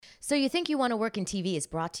So You Think You Want to Work in TV is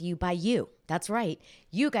brought to you by you. That's right.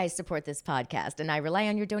 You guys support this podcast, and I rely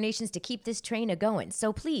on your donations to keep this train a-going.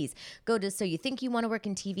 So please go to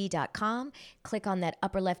soyouthinkyouwannaworkintv.com, click on that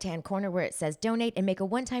upper left-hand corner where it says donate, and make a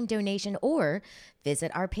one-time donation, or visit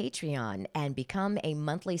our Patreon and become a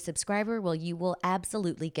monthly subscriber where you will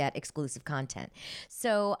absolutely get exclusive content.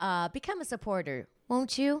 So become a supporter,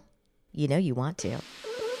 won't you? You know you want to.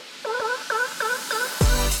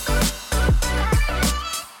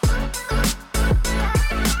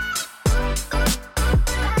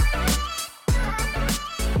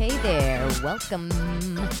 Hey there, welcome.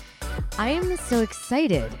 I am so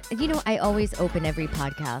excited. You know, I always open every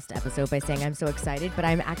podcast episode by saying I'm so excited, but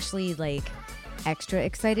I'm actually like extra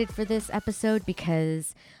excited for this episode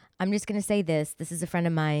because I'm just going to say this. This is a friend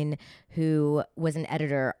of mine who was an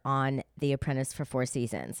editor on The Apprentice for 4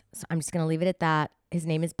 seasons. So I'm just going to leave it at that. His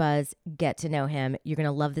name is Buzz. Get to know him. You're going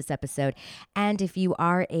to love this episode. And if you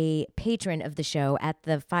are a patron of the show at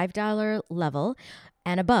the $5 level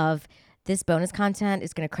and above, this bonus content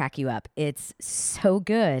is going to crack you up. It's so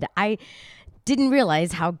good. I didn't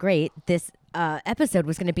realize how great this episode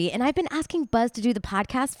was going to be. And I've been asking Buzz to do the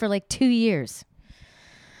podcast for like 2 years.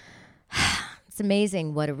 It's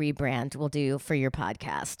amazing what a rebrand will do for your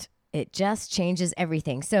podcast. It just changes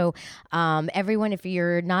everything. So everyone, if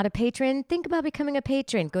you're not a patron, think about becoming a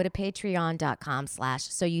patron. Go to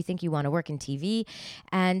patreon.com/soyouthinkyouwannaworkintv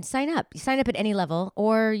and sign up. You sign up at any level,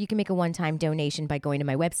 or you can make a one-time donation by going to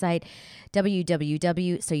my website,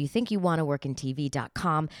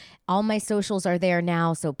 www.soyouthinkyouwannaworkintv.com. All my socials are there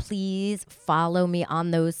now, so please follow me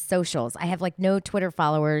on those socials. I have like no Twitter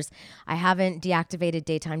followers. I haven't deactivated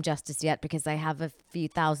Daytime Justice yet because I have a few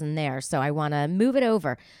thousand there, so I want to move it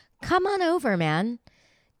over. Come on over, man.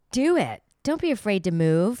 Do it. Don't be afraid to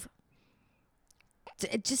move.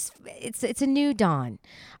 It's a new dawn.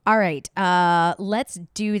 All right, let's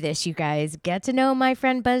do this, you guys. Get to know my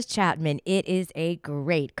friend Buzz Chatman. It is a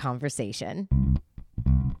great conversation.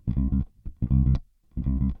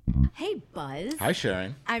 Hey, Buzz. Hi,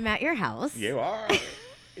 Sharon. I'm at your house. You are.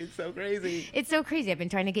 It's so crazy. It's so crazy. I've been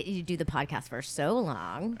trying to get you to do the podcast for so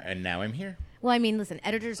long. And now I'm here. Well, I mean, listen,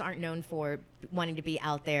 editors aren't known for wanting to be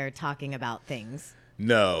out there talking about things.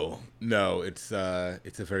 No, it's a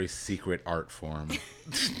very secret art form.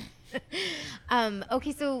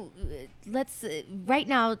 Okay, so let's right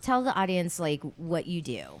now tell the audience like what you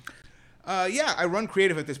do. Yeah, I run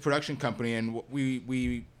creative at this production company, and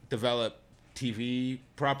we develop TV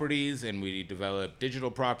properties, and we develop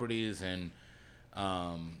digital properties, and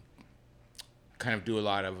kind of do a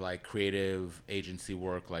lot of like creative agency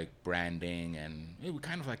work, like branding, and we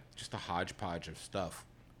kind of like just a hodgepodge of stuff,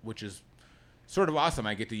 which is sort of awesome.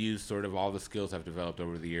 I get to use sort of all the skills I've developed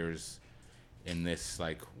over the years in this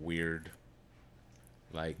like weird,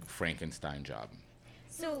 like Frankenstein job.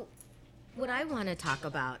 So what I want to talk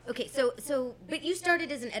about, okay, so but you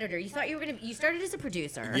started as an editor. You started as a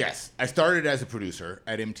producer. Yes, I started as a producer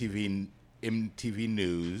at MTV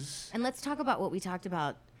News. And let's talk about what we talked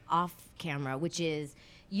about off camera, which is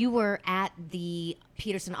you were at the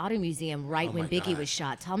Peterson Auto Museum when Biggie was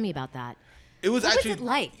shot. Tell me about that. It was what actually was it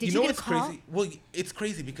like? Did you know get what's a call? crazy? Well, it's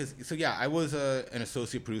crazy because I was an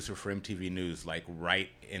associate producer for MTV News, like right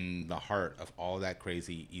in the heart of all that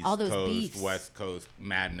crazy East Coast, beefs. West Coast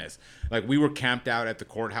madness. Like we were camped out at the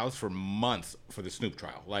courthouse for months for the Snoop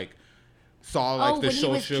trial. Like saw like the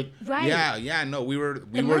social. Right. Yeah. No, we were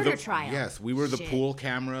the murder trial. Yes, we were the pool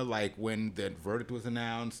camera. Like when the verdict was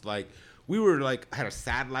announced, like we were like had a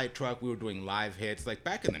satellite truck. We were doing live hits. Like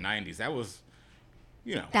back in the '90s, that was.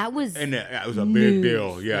 You know, that was and it was a big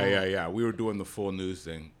deal. Yeah. We were doing the full news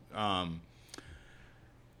thing. Oh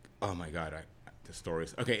my God, the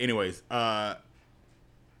stories. Okay, anyways, yeah,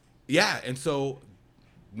 and so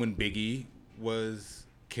when Biggie was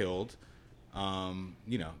killed, I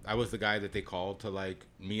was the guy that they called to like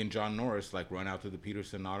me and John Norris like run out to the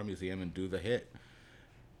Peterson Auto Museum and do the hit,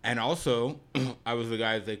 and also I was the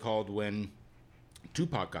guy that they called when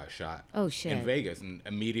Tupac got shot. Oh shit! In Vegas, and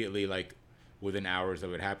immediately like. Within hours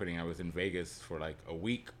of it happening, I was in Vegas for like a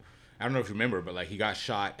week. I don't know if you remember, but like he got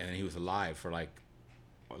shot and he was alive for like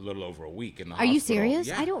a little over a week in the hospital. Are you serious?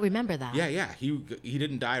 Yeah. I don't remember that. Yeah. He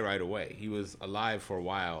didn't die right away. He was alive for a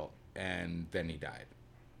while and then he died.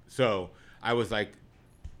 So I was like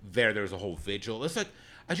there was a whole vigil. It's like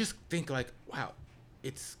I just think like wow,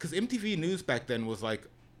 it's because MTV News back then was like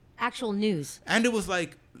actual news, and it was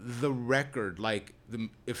like the record. Like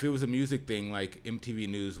if it was a music thing, like MTV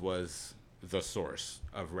News was the source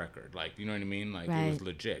of record, like, you know what I mean? Like, right. It was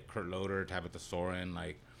legit. Kurt Loder, Tabitha Soren,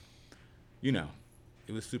 like,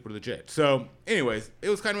 it was super legit. So, anyways, it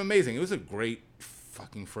was kind of amazing. It was a great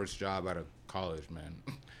fucking first job out of college, man.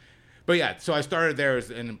 But yeah, so I started there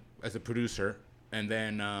as a producer, and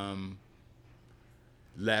then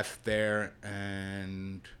left there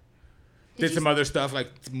and did some other stuff like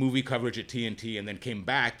movie coverage at TNT, and then came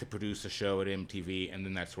back to produce a show at MTV, and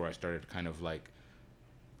then that's where I started kind of like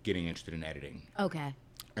getting interested in editing. Okay.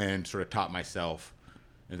 And sort of taught myself.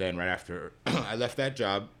 And then right after I left that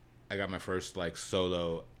job, I got my first like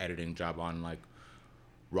solo editing job on like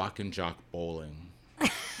Rock and Jock Bowling.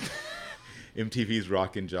 MTV's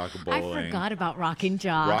Rock and Jock Bowling. I forgot about Rock and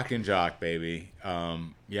Jock. Rock and Jock, baby.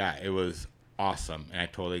 Yeah, it was awesome. And I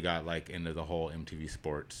totally got like into the whole MTV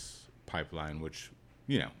sports pipeline, which,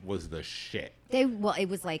 you know, was the shit. It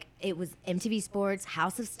was MTV Sports,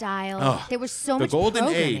 House of Style. Oh, there was so much golden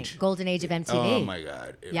programming. age. Golden age of MTV. Oh my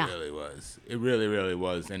God, it really was. It really, really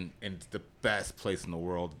was, and it's the best place in the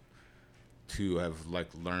world to have like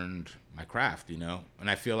learned my craft, you know. And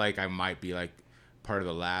I feel like I might be like part of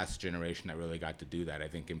the last generation that really got to do that. I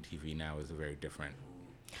think MTV now is a very different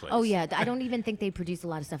place. Oh yeah, I don't even think they produce a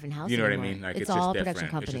lot of stuff in house. You know anymore. What I mean? Like it's just all different.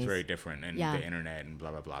 production companies. It's just very different, and the internet and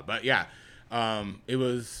blah blah blah. But yeah, it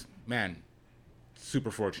was, man,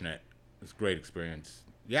 super fortunate. It was a great experience.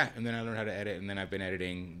 Yeah, and then I learned how to edit, and then I've been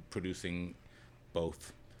editing, producing,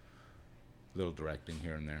 both, a little directing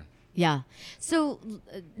here and there. Yeah. So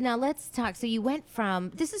now let's talk. So you went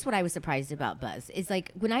from, this is what I was surprised about, Buzz, is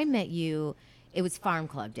like when I met you, it was Farm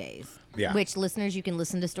Club days. Yeah. Which, listeners, you can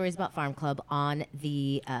listen to stories about Farm Club on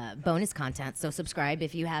the bonus content. So subscribe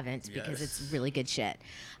if you haven't, because it's really good shit.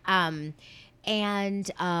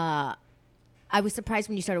 I was surprised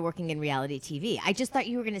when you started working in reality TV. I just thought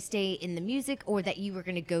you were going to stay in the music, or that you were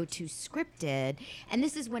going to go to scripted. And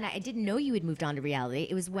this is when I didn't know you had moved on to reality.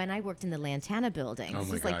 It was when I worked in the Lantana building. Oh, this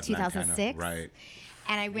my was God, like 2006. Lantana, right.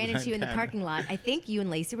 And I ran into you in the parking lot. I think you and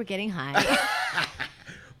Lacey were getting high.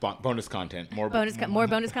 Bonus content. More bonus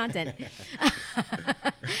content.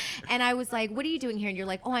 And I was like, what are you doing here? And you're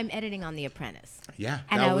like, oh, I'm editing on The Apprentice. Yeah.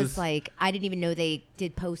 And I was like, I didn't even know they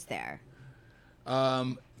did post there.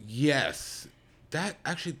 Yes. That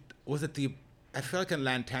actually, was it I feel like in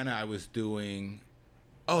Lantana I was doing,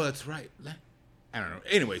 oh, that's right. I don't know.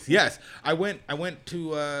 Anyways, yes. I went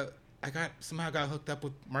to, somehow got hooked up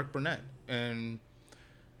with Mark Burnett, and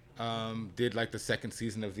did like the second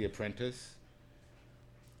season of The Apprentice,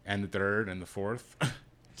 and the third and the fourth.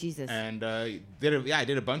 Jesus. And I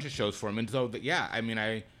did a bunch of shows for him. And so,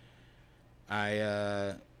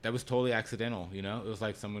 I that was totally accidental, you know? It was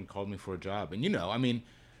like someone called me for a job. And, you know, I mean,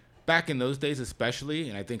 back in those days especially,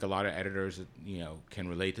 and I think a lot of editors, you know, can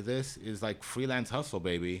relate to this, is like freelance hustle,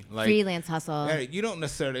 baby. Like freelance hustle. You don't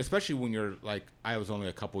necessarily, especially when you're like, I was only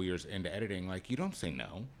a couple years into editing, like you don't say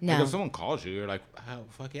no. No. Like if someone calls you, you're like, oh,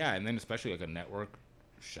 fuck yeah. And then especially like a network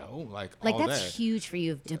show, like all that's day. Huge for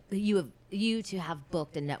you to have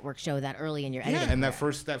booked a network show that early in your editing. Yeah, and that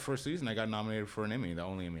first season, I got nominated for an Emmy, the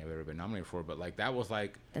only Emmy I've ever been nominated for. But like that was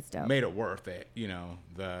like, that's dope. Made it worth it, you know.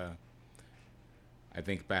 I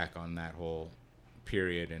think back on that whole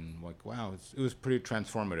period and like, wow, it was pretty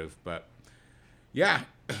transformative. But yeah,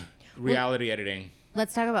 reality editing.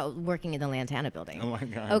 Let's talk about working in the Lantana building. Oh my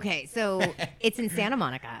God. Okay, so it's in Santa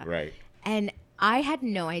Monica. Right. And I had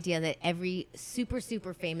no idea that every super,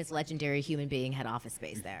 super famous, legendary human being had office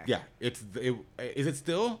space there. Yeah. Is it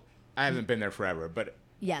still? I haven't been there forever, but.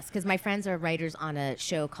 Yes, because my friends are writers on a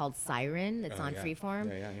show called Siren that's on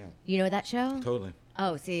Freeform. Yeah. You know that show? Totally.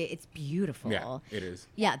 Oh, see, it's beautiful. Yeah, it is.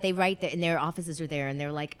 Yeah, they write there, and their offices are there, and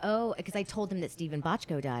they're like, oh, because I told them that Stephen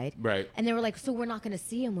Bochco died. Right. And they were like, so we're not going to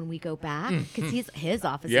see him when we go back? Because his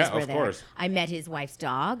offices were there. Yeah, of course. I met his wife's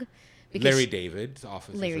dog. Larry David's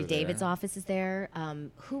office office is there.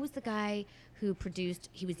 Who was the guy who produced,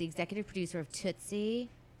 he was the executive producer of Tootsie.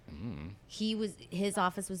 His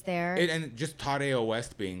office was there. And just Todd A.O.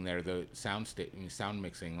 West being there, the sound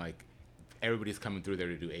mixing, like everybody's coming through there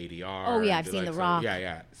to do ADR. Oh yeah, I've seen The Rock.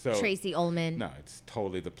 Yeah. So Tracy Ullman. No, it's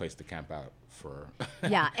totally the place to camp out for.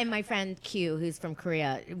 Yeah, and my friend Q, who's from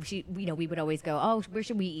Korea, we would always go, oh, where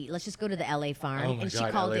should we eat? Let's just go to the LA Farm. Oh my God,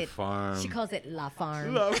 she called LA Farm. She calls it La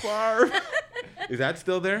Farm. La Farm. Is that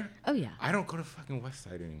still there? Oh yeah. I don't go to fucking West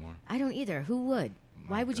Side anymore. I don't either. Who would?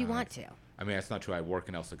 Why would you want to? I mean, that's not true. I work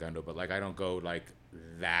in El Segundo, but like I don't go like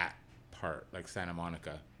that part, like Santa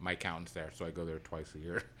Monica. My accountant's there, so I go there twice a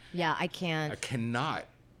year. Yeah, I can't. I cannot.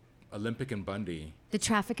 Olympic and Bundy. The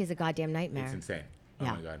traffic is a goddamn nightmare. It's insane. Oh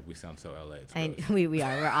yeah. my God, we sound so LA. We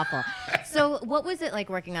are. We're awful. So what was it like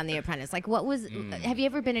working on The Apprentice? Like what was, have you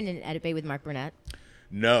ever been in an edit bay with Mark Burnett?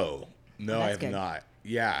 No, I have not.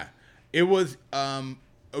 Yeah. It was a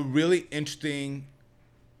really interesting,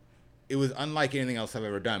 it was unlike anything else I've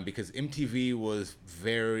ever done because MTV was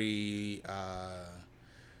very,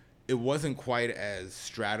 it wasn't quite as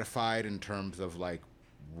stratified in terms of like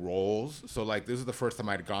roles. So like this is the first time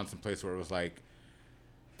I'd gone someplace where it was like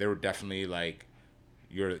they were definitely like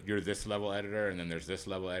you're this level editor, and then there's this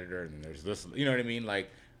level editor, and then there's this, you know what I mean? Like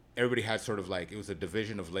everybody had sort of like, it was a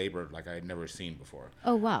division of labor like I had never seen before.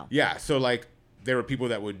 Oh wow. Yeah, so like there were people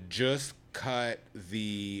that would just cut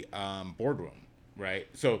the boardroom, right?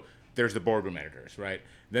 So there's the boardroom editors, right?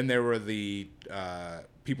 Then there were the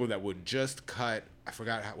people that would just cut, I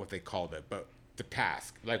forgot what they called it, but the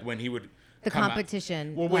task, like when he would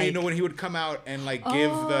competition. Well, like, when he would come out and like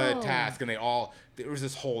give the task, and there was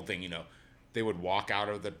this whole thing, they would walk out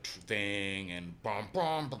of the thing and bum,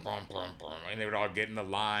 bum, bum, bum, bum, bum, and they would all get in the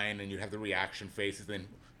line, and you'd have the reaction faces. Then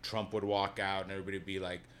Trump would walk out, and everybody would be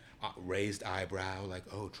like raised eyebrow, like,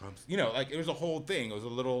 oh, Trump's, like it was a whole thing. It was a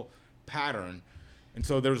little pattern. And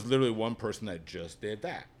so there was literally one person that just did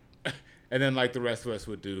that. And then like the rest of us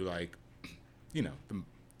would do like,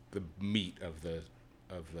 the meat of the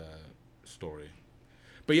story.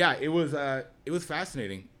 But yeah, it was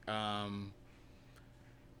fascinating.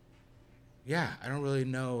 Yeah, I don't really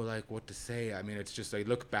know like what to say. I mean, it's just I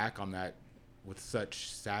look back on that with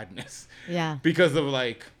such sadness. Yeah. Because of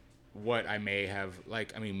like what I may have,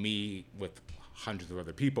 like, I mean, me with hundreds of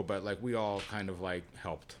other people, but like we all kind of like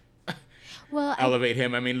helped elevate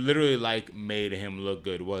him. I mean, literally like made him look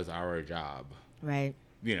good was our job. Right.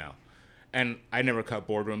 And I never cut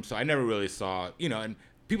boardrooms, so I never really saw, and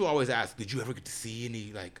people always ask, did you ever get to see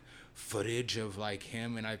any like footage of like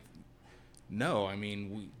him? And no, I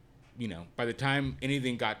mean, by the time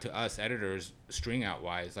anything got to us editors, string out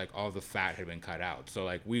wise, like all the fat had been cut out. So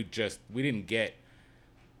like we didn't get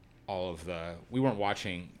all of we weren't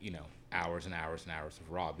watching, hours and hours and hours of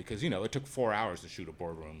raw, because, it took 4 hours to shoot a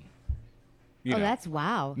boardroom. That's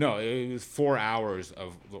wow. No, it was 4 hours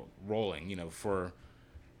of rolling, for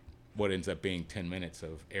what ends up being 10 minutes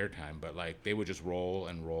of airtime. But like they would just roll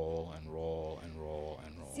and roll and roll and roll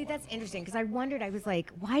and roll. See, that's interesting, because I wondered, I was like,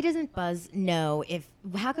 why doesn't Buzz know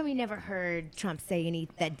how come we never heard Trump say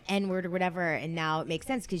that N-word or whatever? And now it makes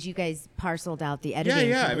sense because you guys parceled out the editing.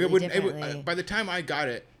 Yeah. I mean, differently. by the time I got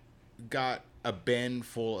a bin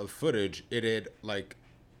full of footage, it had like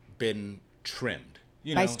been trimmed.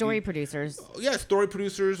 By story producers. Yeah, story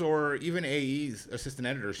producers or even AEs, assistant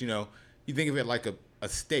editors. You think of it like a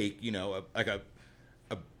steak. Like a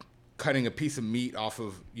cutting a piece of meat off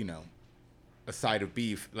of a side of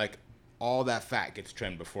beef. Like all that fat gets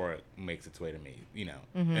trimmed before it makes its way to me.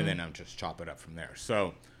 Mm-hmm. And then I'm just chop it up from there.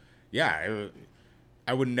 So, yeah,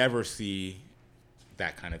 I would never see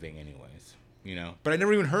that kind of thing anyways. But I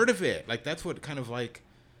never even heard of it. Like that's what kind of like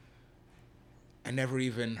I never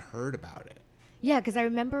even heard about it. Yeah, because I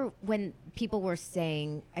remember when people were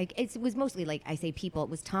saying, it was mostly like, I say people, it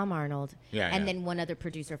was Tom Arnold, and then one other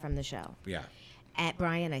producer from the show. Yeah. At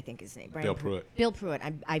Brian, I think his name. Bill Pruitt. Bill Pruitt.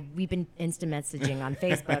 We've been instant messaging on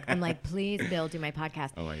Facebook. I'm like, please, Bill, do my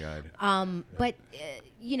podcast. Oh my God. But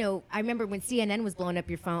I remember when CNN was blowing up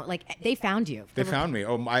your phone, like they found you. They found me.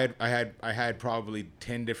 Oh, I had probably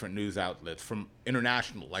 10 different news outlets from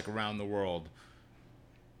international, like around the world,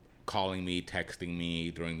 calling me, texting me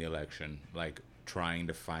during the election, like trying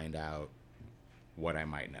to find out what I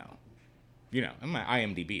might know. In my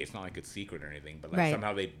IMDb, it's not like it's secret or anything, but like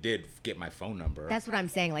somehow they did get my phone number. That's what I'm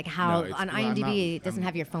saying. Like how on IMDb it doesn't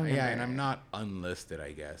have your phone number. Yeah, and I'm not unlisted,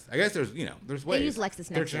 I guess. I guess there's ways. They use LexisNexis.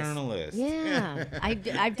 They're journalists. Yeah,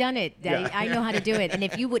 I've done it. Yeah. I know how to do it. And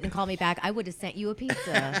if you wouldn't call me back, I would have sent you a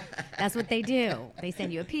pizza. That's what they do. They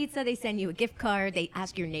send you a pizza. They send you a gift card. They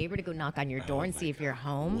ask your neighbor to go knock on your door and see if you're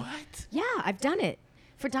home. What? Yeah, I've done it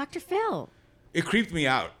for Dr. Phil. It creeped me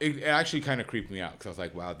out. It actually kind of creeped me out because I was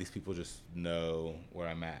like, wow, these people just know where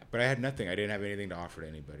I'm at. But I had nothing. I didn't have anything to offer to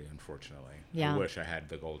anybody, unfortunately. Yeah. I wish I had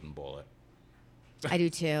the golden bullet. I do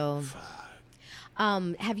too.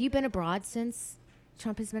 Fuck. Have you been abroad since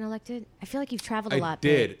Trump has been elected? I feel like you've traveled a lot. I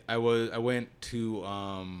did. I went to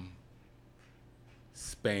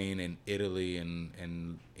Spain and Italy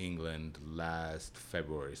and England last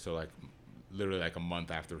February. So like literally like a month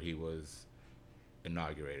after he was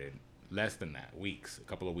inaugurated. Less than that, a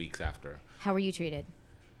couple of weeks after. How were you treated?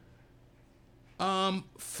 Fine.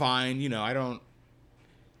 I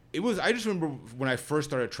just remember when I first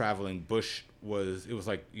started traveling, it was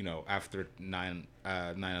like, after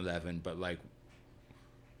 9/11, but like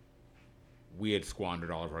we had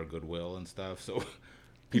squandered all of our goodwill and stuff. So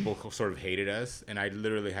people sort of hated us. And I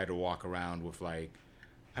literally had to walk around with like,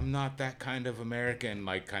 I'm not that kind of American,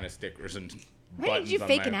 like kind of stickers and Why buttons did you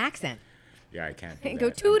fake an accent? Yeah, I can't do and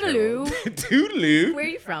that. go toodaloo. Toodaloo. Where are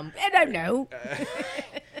you from? I don't know.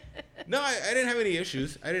 No, I didn't have any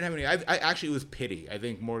issues. I actually, it was pity. I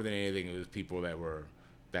think more than anything, it was people that were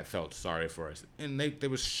that felt sorry for us. And there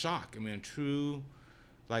was shock. I mean, true,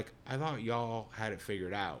 like, I thought y'all had it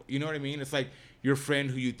figured out. You know what I mean? It's like your friend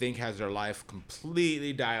who you think has their life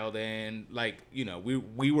completely dialed in. Like, you know,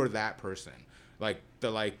 we were that person. Like, the,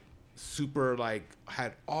 like, super, like,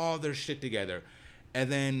 had all their shit together. And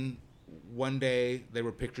then one day there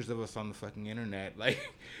were pictures of us on the fucking internet. Like,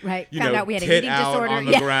 right. you Found know, out we had a tit eating out disorder. on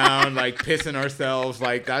the ground, like, pissing ourselves.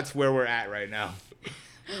 Like, that's where we're at right now.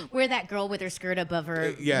 We're that girl with her skirt above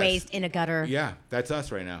her Yes. waist in a gutter. Yeah, that's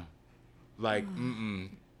us right now. Like,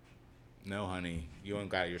 no, honey, you ain't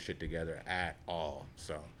got your shit together at all.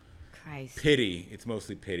 So, Christ. pity. It's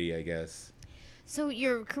mostly pity, I guess. So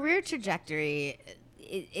your career trajectory,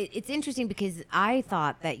 it's interesting because I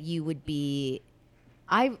thought that you would be,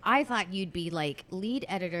 I thought you'd be like lead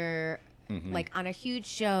editor, like on a huge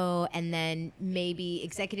show, and then maybe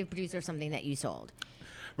executive producer of something that you sold.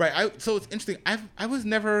 Right. So it's interesting. I was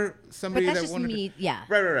never somebody But that's that just wanted me, to, yeah.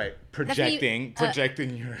 Right. Projecting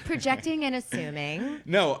your Projecting and assuming.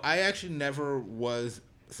 No, I actually never was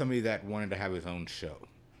somebody that wanted to have his own show.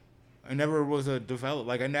 I never was a developer.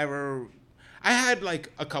 Like, I had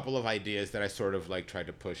like a couple of ideas that I sort of like tried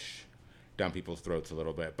to push down people's throats a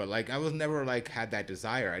little bit, but like I was never like had that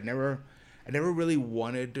desire. I never really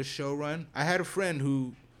wanted to show run. I had a friend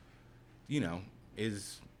who, you know,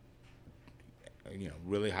 is, you know,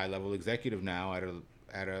 really high level executive now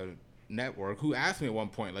at a network, who asked me at one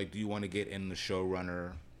point, like, do you want to get in the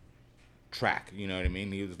showrunner track? You know what I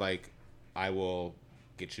mean? He was like, I will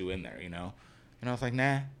get you in there, you know? And I was like,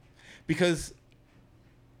 nah, because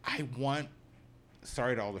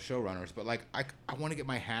sorry to all the showrunners, but like, I want to get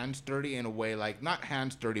my hands dirty in a way, like, not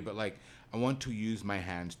hands dirty, but like, I want to use my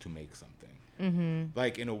hands to make something.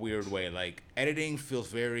 Like, in a weird way, like, editing feels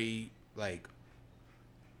very, like,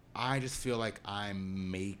 I just feel like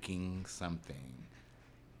I'm making something,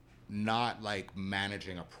 not like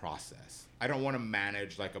managing a process. I don't want to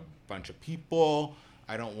manage like a bunch of people.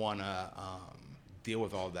 I don't want to deal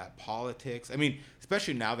with all that politics. I mean,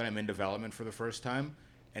 especially now that I'm in development for the first time,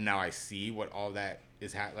 and now I see what all that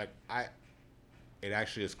is. It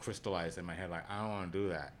actually is crystallized in my head. Like, I don't want to do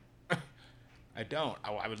that. I don't.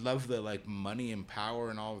 I would love the like money and power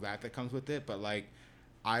and all of that comes with it, but like,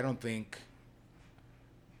 I don't think.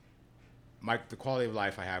 The quality of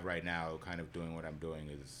life I have right now, kind of doing what I'm doing,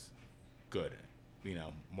 is good. You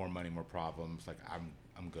know, more money, more problems. Like,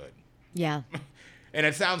 I'm good. Yeah. And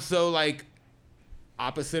it sounds so like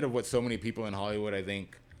opposite of what so many people in Hollywood, I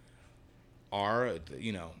think, are.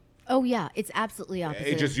 You know. Oh yeah, it's absolutely opposite.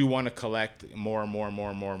 It's just you want to collect more,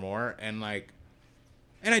 and like,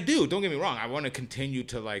 and I do. Don't get me wrong. I want to continue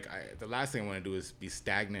to like. The last thing I want to do is be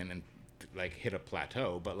stagnant and like hit a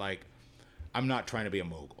plateau. But like, I'm not trying to be a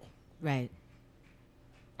mogul. Right.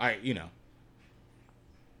 I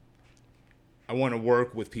want to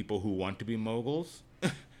work with people who want to be moguls,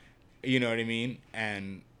 you know what I mean?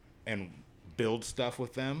 And build stuff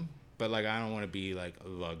with them. But like, I don't want to be like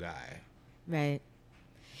the guy. Right.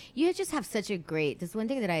 You just have such a great, this one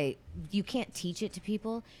thing that you can't teach it to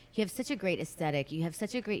people. You have such a great aesthetic. You have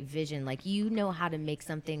such a great vision. Like, you know how to make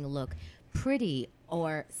something look pretty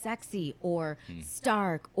or sexy or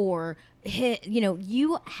stark or hit. You know,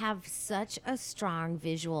 you have such a strong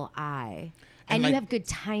visual eye, and like, you have good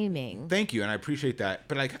timing. Thank you, and I appreciate that.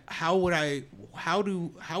 But like, how would I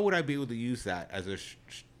be able to use that as a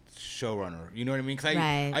showrunner? You know what I mean? Because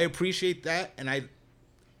I appreciate that, and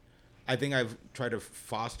I think I've tried to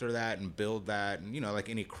foster that and build that, and you know, like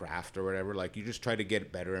any craft or whatever, like you just try to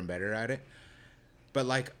get better and better at it. But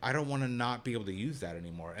like, I don't want to not be able to use that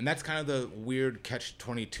anymore. And that's kind of the weird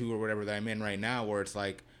catch-22 or whatever that I'm in right now, where it's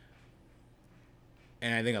like,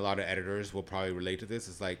 and I think a lot of editors will probably relate to this,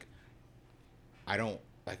 is like, I don't,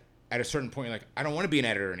 like, at a certain point, you're like, I don't want to be an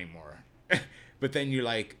editor anymore. But then you're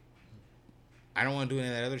like, I don't want to do any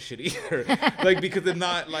of that other shit either. Like, because it's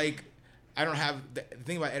not like, I don't have, the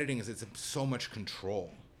thing about editing is it's so much control,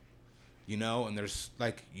 you know? And there's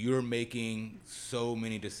like, you're making so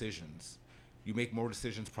many decisions. You make more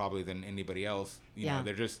decisions probably than anybody else. You know,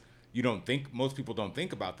 they're just, most people don't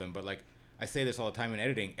think about them. But like, I say this all the time in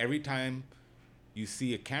editing, every time you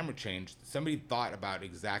see a camera change, somebody thought about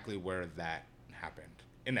exactly where that happened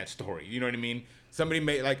in that story. You know what I mean? Somebody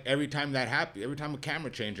made, like, every time a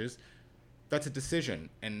camera changes, that's a decision.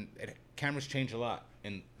 And cameras change a lot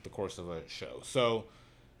in the course of a show. So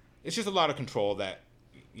it's just a lot of control that,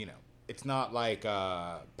 you know, it's not like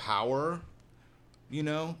power, you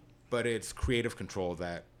know, but it's creative control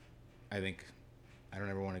that I think I don't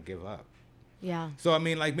ever want to give up. Yeah. So, I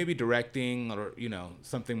mean, like, maybe directing or, you know,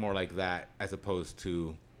 something more like that as opposed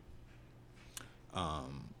to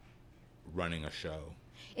running a show.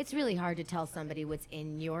 It's really hard to tell somebody what's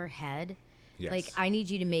in your head. Yes. Like, I need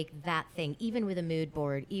you to make that thing, even with a mood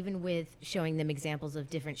board, even with showing them examples of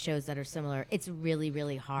different shows that are similar. It's really,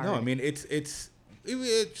 really hard. No, I mean, it's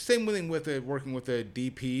same thing with working with a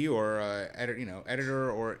DP or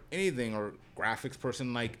editor or anything or graphics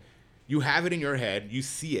person. Like, you have it in your head, you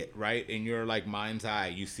see it, right? In your like mind's eye,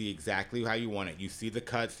 you see exactly how you want it. You see the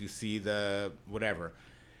cuts, you see the whatever.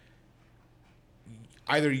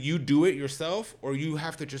 Either you do it yourself or you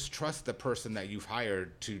have to just trust the person that you've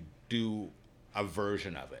hired to do a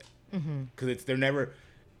version of it. Because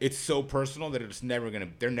it's so personal that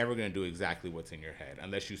they're never gonna do exactly what's in your head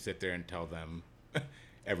unless you sit there and tell them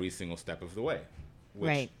every single step of the way. Which,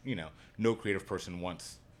 right. No creative person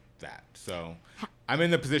wants that. So I'm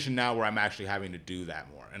in the position now where I'm actually having to do that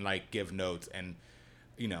more and like give notes and,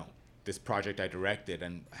 this project I directed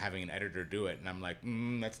and having an editor do it. And I'm like,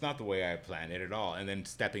 that's not the way I planned it at all. And then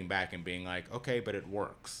stepping back and being like, okay, but it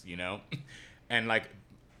works, and like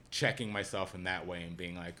checking myself in that way and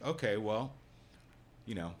being like, okay, well,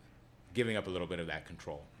 giving up a little bit of that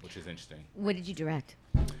control, which is interesting. What did you direct?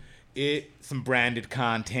 Some branded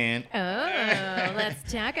content. Oh, let's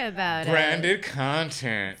talk about branded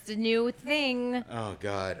content. It's a new thing. Oh,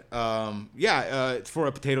 God. It's for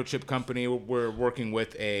a potato chip company. We're working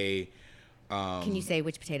with a... Can you say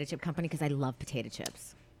which potato chip company? Because I love potato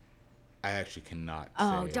chips. I actually cannot say.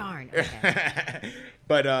 Oh, darn. Okay.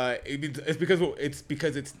 But it's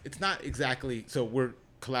because it's not exactly... So we're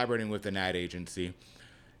collaborating with an ad agency,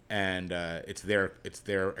 and it's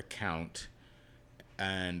their account.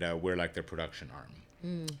 And we're like their production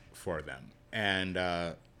arm for them. And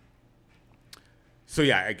I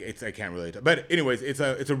can't really. But anyways, it's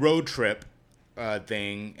a road trip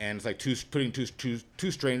thing, and it's like putting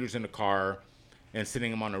two strangers in a car and sending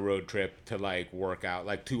them on a road trip to like work out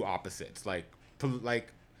like two opposites, like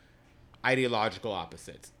ideological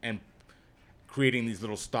opposites, and creating these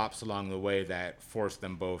little stops along the way that force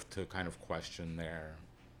them both to kind of question their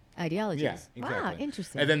ideologies. Yeah, exactly. Wow,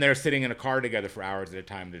 interesting. And then they're sitting in a car together for hours at a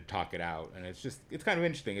time to talk it out, and it's kind of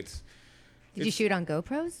interesting. Did you shoot on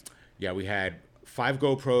GoPros? Yeah, we had 5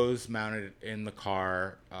 GoPros mounted in the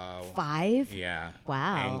car. 5? Yeah.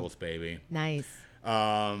 Wow. Angles, baby. Nice.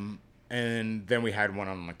 And then we had one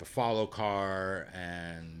on like the follow car,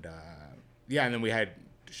 and and then we had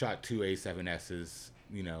shot 2 A7Ss,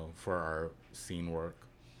 for our scene work.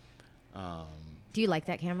 Do you like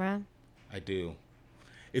that camera? I do.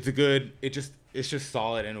 It's just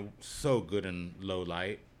solid and so good in low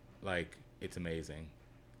light. Like, it's amazing.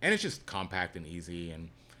 And it's just compact and easy. And,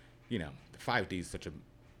 the 5D is such a,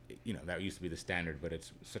 that used to be the standard, but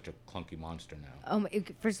it's such a clunky monster now.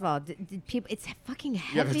 First of all, people, it's fucking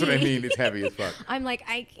heavy. Yeah, that's what I mean. It's heavy as fuck. I'm like,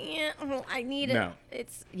 I can't, I need it. No.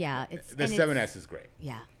 It's. The 7S is great.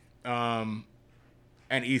 Yeah. And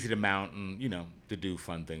easy to mount and, to do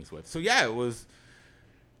fun things with. So, yeah, it was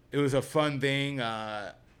a fun thing.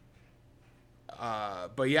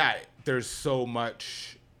 But yeah, there's so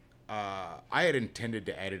much. I had intended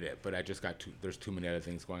to edit it, but I just there's too many other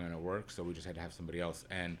things going on at work, so we just had to have somebody else.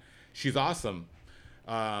 And she's awesome.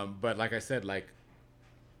 But like I said, like,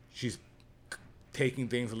 she's taking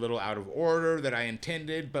things a little out of order that I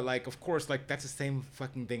intended, but like, of course, like, that's the same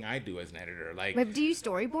fucking thing I do as an editor. Like, but do you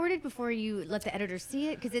storyboard it before you let the editor see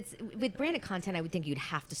it? Because it's with branded content, I would think you'd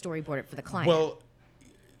have to storyboard it for the client. Well,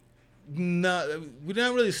 no, we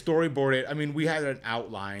didn't really storyboard it. I mean, we had an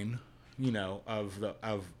outline, of the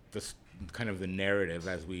kind of the narrative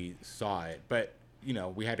as we saw it, but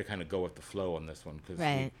we had to kind of go with the flow on this one because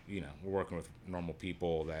right. We're working with normal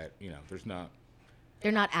people that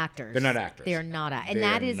they're not actors. They're not actors. They're not, and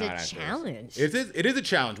that is a challenge. It is a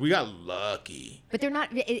challenge. We got lucky. But they're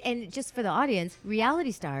not, and just for the audience,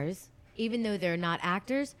 reality stars, even though they're not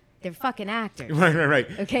actors, they're fucking actors. Right.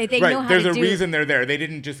 Okay, they know how There's to a do reason they're there. They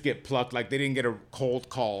didn't just get plucked. Like, they didn't get a cold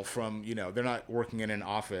call from, they're not working in an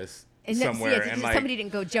office somewhere. And like, somebody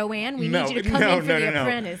didn't go, Joanne, we need you to come in for the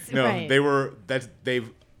Apprentice. No, right.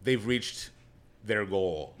 they've reached their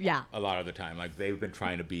goal. Yeah. A lot of the time. Like, they've been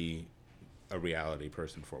trying to be a reality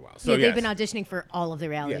person for a while. So yeah, they've been auditioning for all of the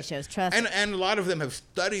reality shows. Trust. And a lot of them have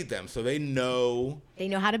studied them, so they know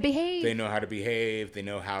how to behave. They know how to behave. They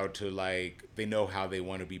know how to they know how they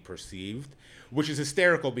want to be perceived, which is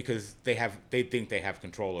hysterical because they think they have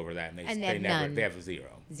control over that, and they have zero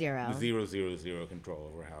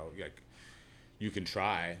control over how you can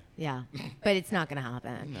try. Yeah, but it's not going to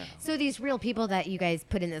happen. No. So these real people that you guys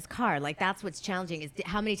put in this car, like, that's what's challenging is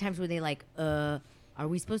how many times were they like, are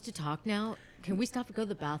we supposed to talk now? Can we stop to go to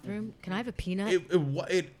the bathroom? Can I have a peanut?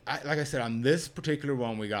 Like I said, on this particular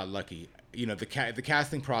one, we got lucky. The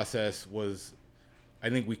casting process was, I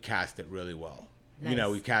think we cast it really well. You know,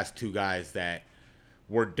 Nice. we cast 2 guys that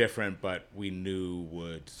were different, but we knew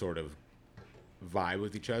would sort of vibe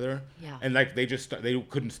with each other. Yeah. And like they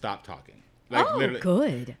couldn't stop talking. Like Oh, literally.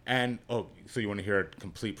 good. And so you want to hear a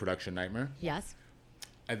complete production nightmare? Yes.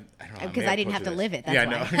 I don't know. Because I didn't have to live it. That's yeah,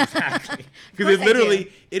 why. no, exactly. Because course it I literally,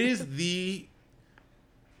 do. it is the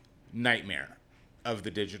nightmare of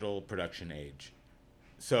the digital production age.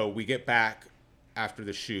 So we get back after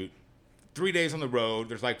the shoot, 3 days on the road.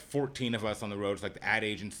 There's like 14 of us on the road. It's like the ad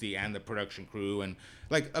agency and the production crew and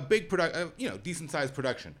like a big decent sized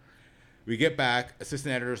production. We get back,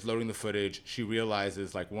 assistant editor's loading the footage. She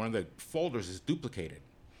realizes like one of the folders is duplicated.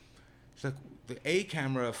 She's like, the A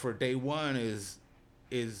camera for day 1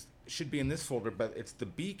 should be in this folder, but it's the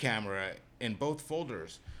B camera in both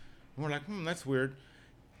folders. And we're like, that's weird.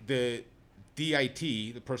 The DIT,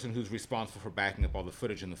 the person who's responsible for backing up all the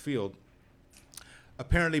footage in the field,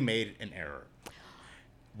 apparently made an error.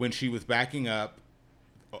 When she was backing up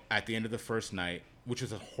at the end of the first night, which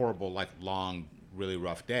was a horrible, like long, really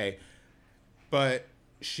rough day, but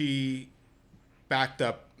she backed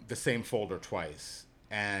up the same folder twice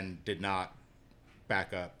and did not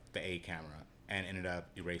back up the A camera and ended up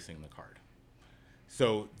erasing the card.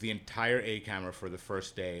 So the entire A camera for the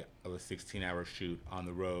first day of a 16-hour shoot on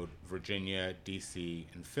the road, Virginia, DC,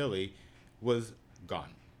 and Philly, was gone.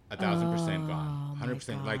 1,000% gone.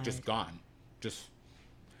 100%, like just gone.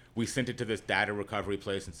 We sent it to this data recovery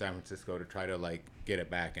place in San Francisco to try to like get it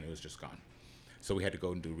back, and it was just gone. So we had to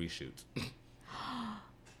go and do reshoots.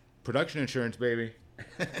 Production insurance, baby.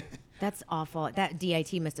 That's awful. That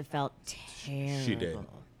DIT must have felt terrible.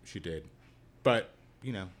 She did. But,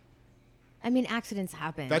 you know. I mean, accidents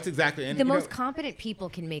happen. That's exactly. And the most competent people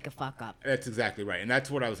can make a fuck up. That's exactly right. And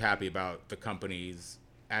that's what I was happy about. The company's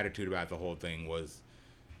attitude about the whole thing was,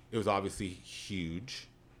 it was obviously huge,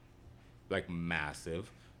 like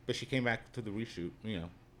massive. But she came back to the reshoot. You know,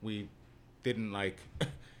 we didn't like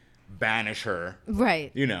banish her.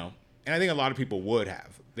 Right. You know. And I think a lot of people would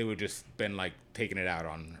have. They would just been like taking it out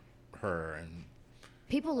on her. And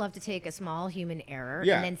people love to take a small human error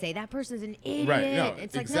Yeah. and then say that person's an idiot. Right. No,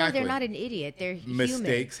 it's like, exactly. no, they're not an idiot. They're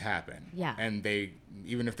mistakes human. happen. Yeah. And they,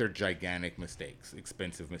 even if they're gigantic mistakes,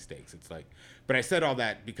 expensive mistakes, it's like, but I said all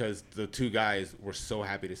that because the 2 guys were so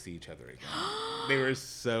happy to see each other again. They were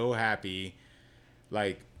so happy.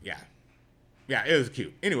 Like, yeah, it was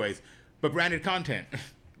cute. Anyways, but branded content,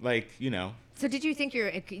 like, you know. So did you think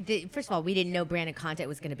first of all, we didn't know branded content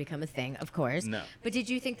was going to become a thing, of course. No. But did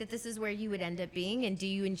you think that this is where you would end up being, and do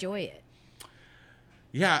you enjoy it?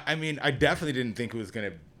 Yeah, I mean, I definitely didn't think it was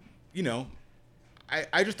going to, you know,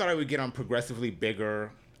 I just thought I would get on progressively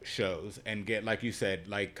bigger shows and get, like you said,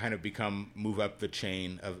 like kind of move up the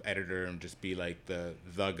chain of editor and just be like the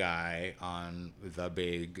guy on the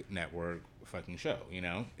big network fucking show, you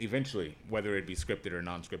know, eventually, whether it be scripted or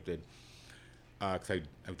non-scripted, because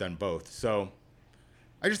I've done both. So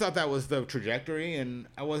I just thought that was the trajectory, and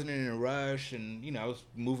I wasn't in a rush, and, you know, I was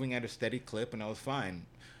moving at a steady clip, and I was fine.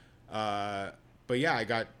 But yeah, I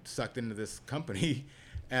got sucked into this company,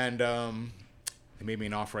 and they made me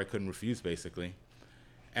an offer I couldn't refuse, basically.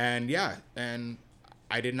 And yeah, and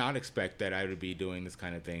I did not expect that I would be doing this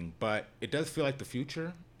kind of thing, but it does feel like the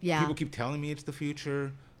future. Yeah. People keep telling me it's the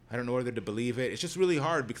future. I don't know whether to believe it. It's just really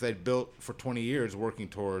hard because I built for 20 years working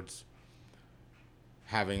towards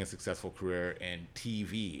having a successful career in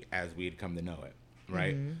TV as we had come to know it,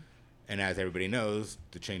 right? Mm-hmm. And as everybody knows,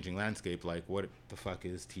 the changing landscape, like, what the fuck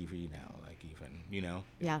is TV now? Like, even, you know?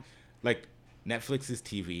 Yeah. Like, Netflix is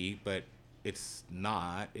TV, but it's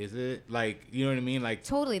not, is it? Like, you know what I mean? Like,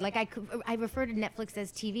 totally. Like, I refer to Netflix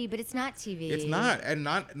as TV, but it's not TV. It's not, and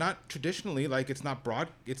not traditionally. Like, it's not broad.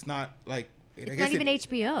 It's not like. It's not even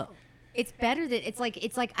HBO. It's better that it's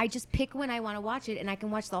like I just pick when I want to watch it, and I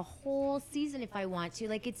can watch the whole season if I want to.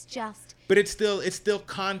 Like, it's just. But it's still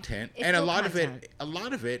content, and still a lot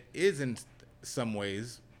content. of it is in some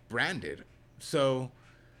ways branded. So,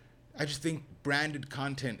 I just think branded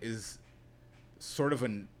content is sort of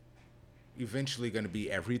eventually going to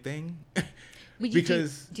be everything.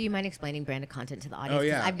 Because do you mind explaining branded content to the audience? Oh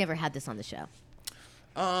yeah, I've never had this on the show.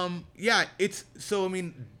 Yeah, it's so. I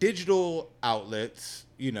mean, digital outlets,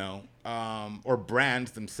 you know, or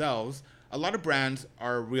brands themselves. A lot of brands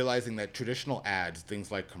are realizing that traditional ads,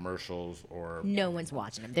 things like commercials or no one's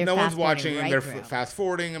watching them. No one's watching them. Right They're through. fast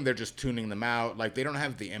forwarding them. They're just tuning them out. Like, they don't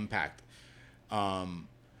have the impact.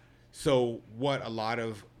 So what a lot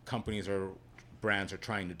of companies or brands are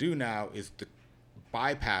trying to do now is to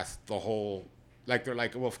bypass the whole. Like, they're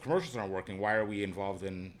like, well, if commercials aren't working, why are we involved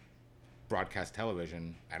in broadcast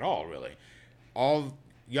television at all, really? All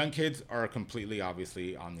young kids are completely,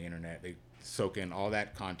 obviously, on the internet. They soak in all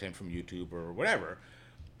that content from YouTube or whatever.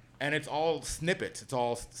 And it's all snippets. It's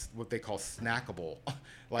all what they call snackable,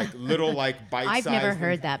 like little like bite-sized. I've never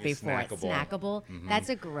heard that It's before. Snackable. Snackable? That's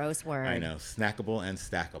a gross word. I know, snackable and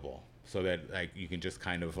stackable, so that like you can just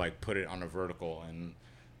kind of like put it on a vertical and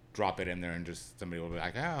drop it in there, and just somebody will be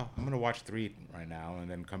like, "Oh, I'm gonna watch 3 right now," and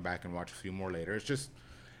then come back and watch a few more later. It's just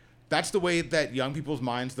that's the way that young people's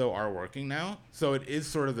minds though are working now. So it is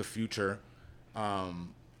sort of the future.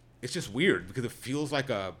 It's just weird because it feels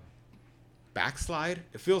like a backslide.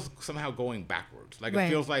 It feels somehow going backwards. Like Right. it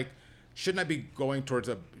feels like, shouldn't I be going towards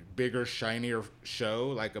a bigger, shinier show,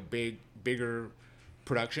 like a bigger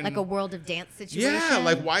production, Like a World of Dance situation? Yeah,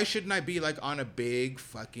 like why shouldn't I be like on a big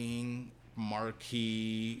fucking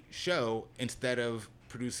marquee show instead of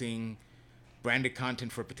producing branded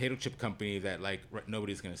content for a potato chip company that like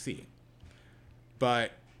nobody's gonna see?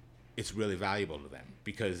 But it's really valuable to them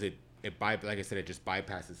because it like I said, it just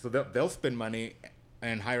bypasses. So they'll spend money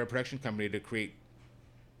and hire a production company to create.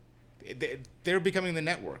 They're becoming the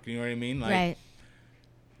network. You know what I mean? Like, right.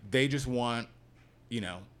 They just want,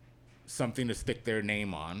 something to stick their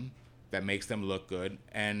name on that makes them look good,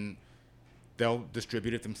 and they'll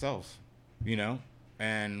distribute it themselves.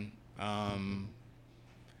 And I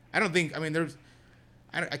don't think. I mean,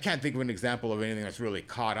 I can't think of an example of anything that's really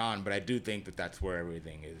caught on, but I do think that that's where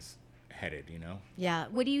everything is headed. Yeah.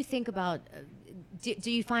 What do you think about?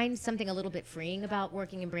 Do you find something a little bit freeing about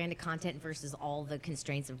working in branded content versus all the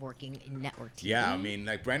constraints of working in network TV? Yeah, I mean,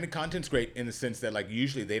 like branded content's great in the sense that like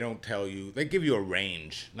usually they don't tell you, they give you a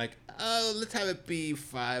range. Like, oh, let's have it be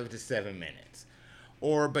 5 to 7 minutes,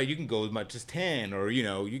 but you can go as much as 10, or you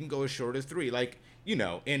can go as short as 3. Like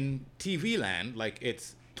in TV land, like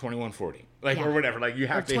it's 21:40, like or whatever. Like you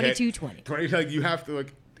have or to 22:20. 20, like you have to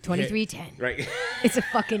like 23:10. Right. It's a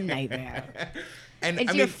fucking nightmare. And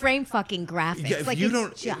it's your frame fucking graphics. Yeah, like you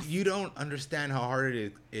it's don't understand how hard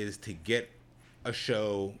it is to get a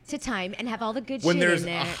show to time and have all the good when shit there's in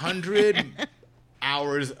there. 100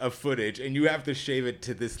 hours of footage and you have to shave it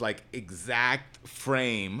to this like exact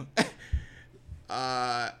frame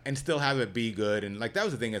and still have it be good. And like that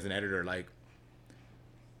was the thing as an editor, like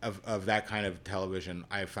of that kind of television,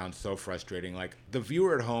 I found so frustrating. Like the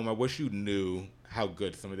viewer at home, I wish you knew how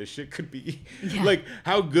good some of this shit could be. Yeah. Like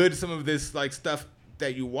how good some of this like stuff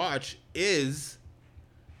that you watch is,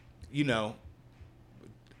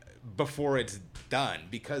 before it's done,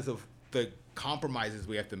 because of the compromises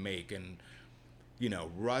we have to make, and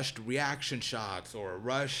rushed reaction shots or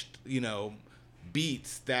rushed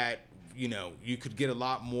beats that you could get a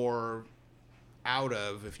lot more out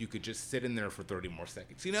of if you could just sit in there for 30 more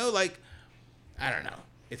seconds. Like I don't know.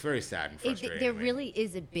 It's very sad and frustrating. There really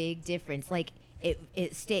is a big difference. Like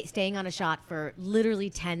staying on a shot for literally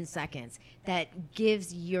 10 seconds that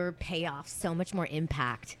gives your payoff so much more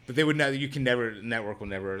impact. But network will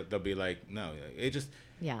never, they'll be like, no, it just,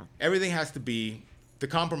 everything has to be, the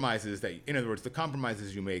compromises in other words, the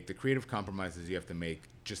compromises you make, the creative compromises you have to make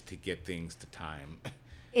just to get things to time.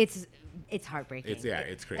 It's heartbreaking.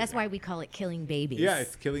 It's crazy. That's why we call it killing babies. Yeah,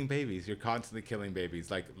 it's killing babies. You're constantly killing babies.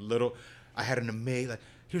 Like I had an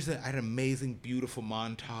amazing, beautiful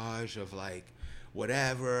montage of like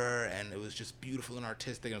whatever, and it was just beautiful and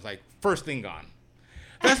artistic. And it was like, first thing gone.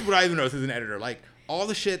 That's what I even noticed as an editor. Like all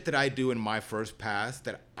the shit that I do in my first pass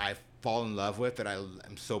that I fall in love with, that I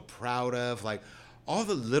am so proud of, like all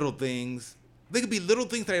the little things. They could be little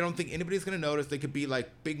things that I don't think anybody's gonna notice. They could be like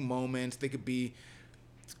big moments. They could be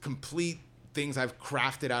complete things I've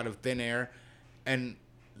crafted out of thin air, and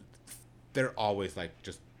they're always like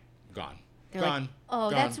just gone. They're gone. Like, oh,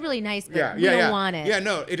 gone. That's really nice, but we don't want it. Yeah,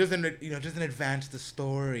 no, it doesn't. It doesn't advance the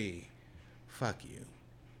story. Fuck you.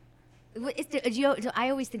 I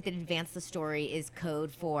always think that advance the story is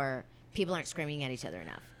code for people aren't screaming at each other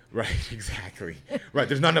enough. Right, exactly. Right,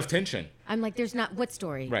 there's not enough tension. I'm like, there's not. What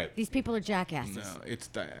story? Right. These people are jackasses.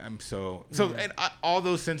 No, I'm so. And all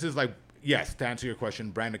those senses, like, yes, to answer your question,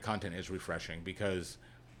 branded content is refreshing because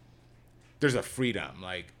there's a freedom.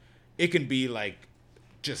 Like, it can be like,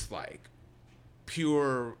 just like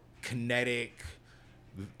pure kinetic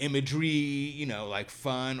imagery, like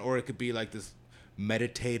fun, or it could be like this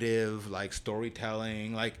meditative, like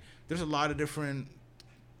storytelling. Like, there's a lot of different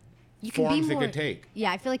forms it could take.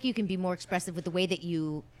 Yeah, I feel like you can be more expressive with the way that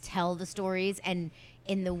you tell the stories and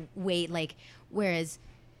in the way, like, whereas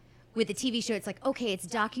with a TV show, it's like, okay, it's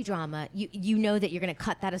docudrama. You know that you're going to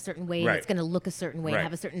cut that a certain way, and Right. it's going to look a certain way, Right. and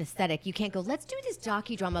have a certain aesthetic. You can't go, let's do this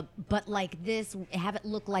docudrama, but like this, have it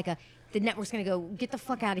look like the network's going to go, get the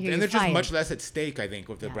fuck out of here. And you're there's just fired. much less at stake, I think,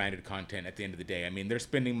 with the branded content at the end of the day. I mean, they're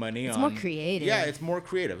spending money on... It's more creative. Yeah, it's more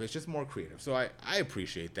creative. It's just more creative. So I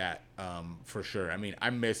appreciate that for sure. I mean, I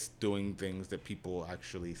miss doing things that people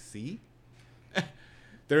actually see.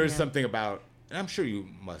 There is something about... And I'm sure you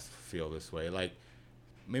must feel this way. Like,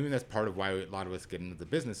 maybe that's part of why a lot of us get into the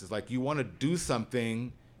business is like you want to do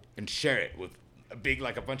something and share it with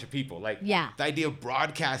a bunch of people. Like the idea of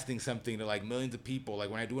broadcasting something to like millions of people, like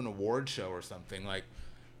when I do an award show or something, like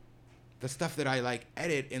the stuff that I like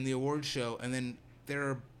edit in the award show, and then there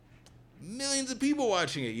are millions of people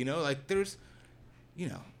watching it, you know, like there's, you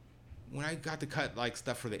know, when I got to cut like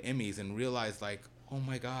stuff for the Emmys and realized like, oh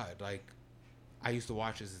my God, like I used to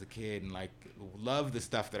watch this as a kid and like love the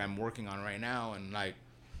stuff that I'm working on right now, and like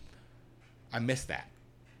I miss that.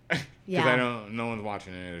 Because no one's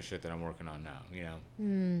watching any of the shit that I'm working on now, you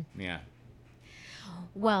know? Yeah.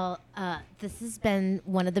 Well, this has been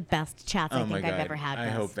one of the best chats I think I've ever had. I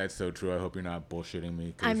hope that's so true. I hope you're not bullshitting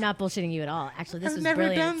me. I'm not bullshitting you at all. Actually, this was never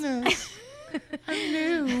brilliant. done this. I'm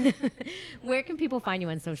new. Where can people find you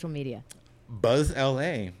on social media? Buzz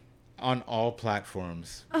LA on all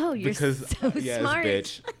platforms. Oh, you're so yes, smart.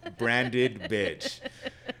 Bitch. Branded bitch.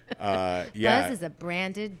 Buzz is a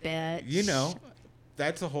branded bitch. You know,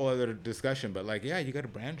 that's a whole other discussion, but like, yeah, you got to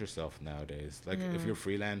brand yourself nowadays. Like, if you're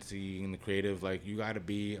freelancing in the creative, like, you got to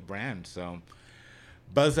be a brand. So,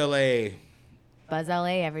 Buzz LA. Buzz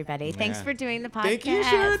LA, everybody. Thanks for doing the podcast. Thank you,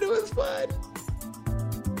 Sharon. It was fun.